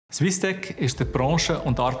suissetec ist der Branchen-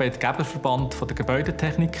 und Arbeitgeberverband der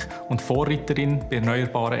Gebäudetechnik und Vorreiterin bei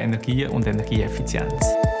erneuerbaren Energien und Energieeffizienz.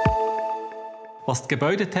 Was die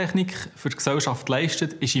Gebäudetechnik für die Gesellschaft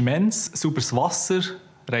leistet, ist immens. Sauberes Wasser,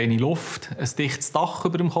 reine Luft, ein dichtes Dach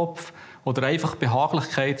über dem Kopf oder einfach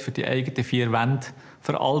Behaglichkeit für die eigenen vier Wände.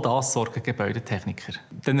 Für all das sorgen Gebäudetechniker.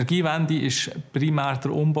 Die Energiewende ist primär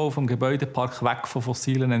der Umbau vom Gebäudepark weg von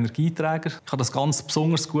fossilen Energieträgern. Ich kann das ganz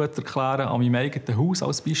besonders gut erklären an meinem eigenen Haus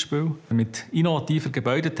als Beispiel. Mit innovativer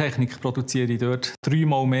Gebäudetechnik produziere ich dort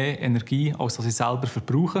 3-mal mehr Energie, als ich selber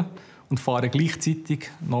verbrauche, und fahre gleichzeitig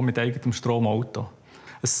noch mit eigenem Stromauto.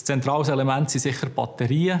 Ein zentrales Element sind sicher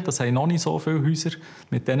Batterien. Das haben noch nicht so viele Häuser.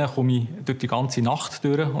 Mit denen komme ich durch die ganze Nacht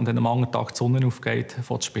durch und wenn am anderen Tag die Sonne aufgeht,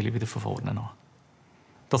 fängt das Spiel wieder von vorne an.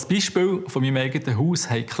 Das Beispiel von meinem eigenen Haus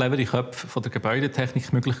haben clevere Köpfe von der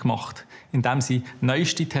Gebäudetechnik möglich gemacht, indem sie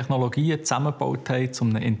neueste Technologien zusammengebaut haben zu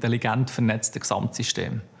einem intelligent vernetzten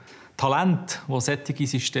Gesamtsystem. Talent, die solche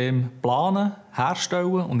Systeme planen,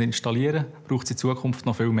 herstellen und installieren, braucht es in Zukunft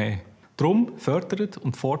noch viel mehr. Darum fördert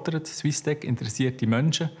und fordert suissetec interessierte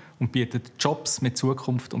Menschen und bietet Jobs mit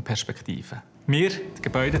Zukunft und Perspektive. Wir, die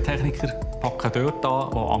Gebäudetechniker, packen dort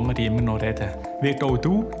an, wo andere immer noch reden. Wird auch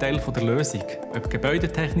du Teil der Lösung? Ob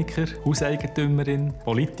Gebäudetechniker, Hauseigentümerin,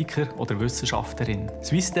 Politiker oder Wissenschaftlerin.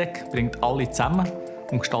 suissetec bringt alle zusammen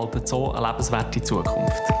und gestaltet so eine lebenswerte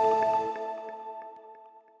Zukunft.